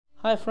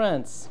Hi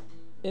friends,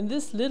 in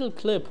this little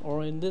clip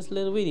or in this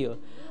little video,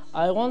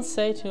 I want to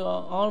say to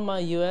all my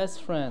US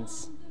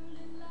friends,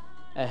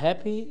 a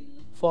happy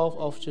 4th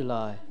of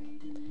July.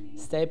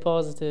 Stay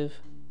positive,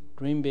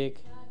 dream big,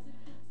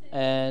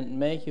 and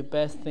make your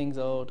best things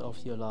out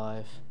of your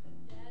life.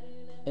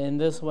 In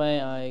this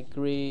way, I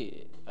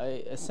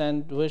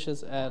send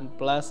wishes and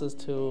blessings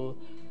to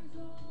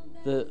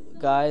the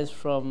guys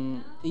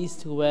from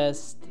east to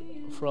west,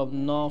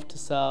 from north to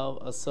south,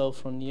 also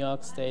from New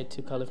York State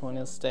to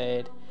California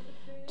State,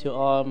 to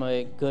all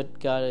my good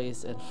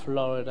guys in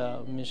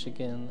Florida,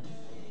 Michigan,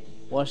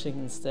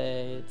 Washington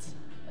State,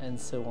 and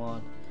so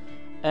on.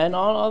 And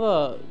all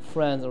other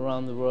friends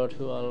around the world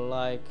who are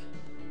like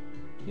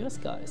US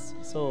guys.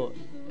 So,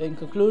 in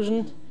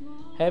conclusion,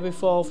 happy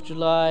 4th of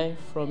July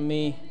from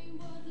me,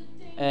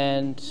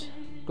 and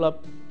God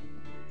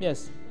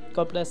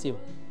bless you.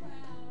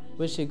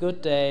 Wish you a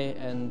good day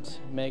and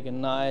make a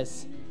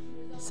nice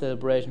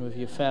celebration with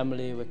your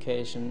family,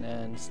 vacation,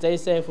 and stay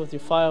safe with your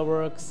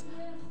fireworks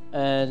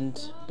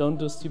and don't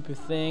do stupid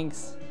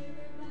things.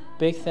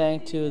 Big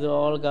thank to the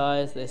all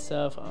guys, they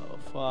serve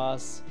for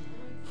us,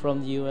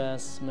 from the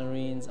US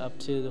Marines up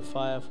to the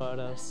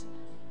firefighters,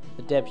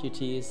 the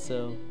deputies.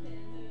 So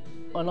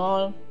on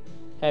all,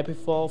 happy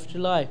 4th of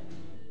July.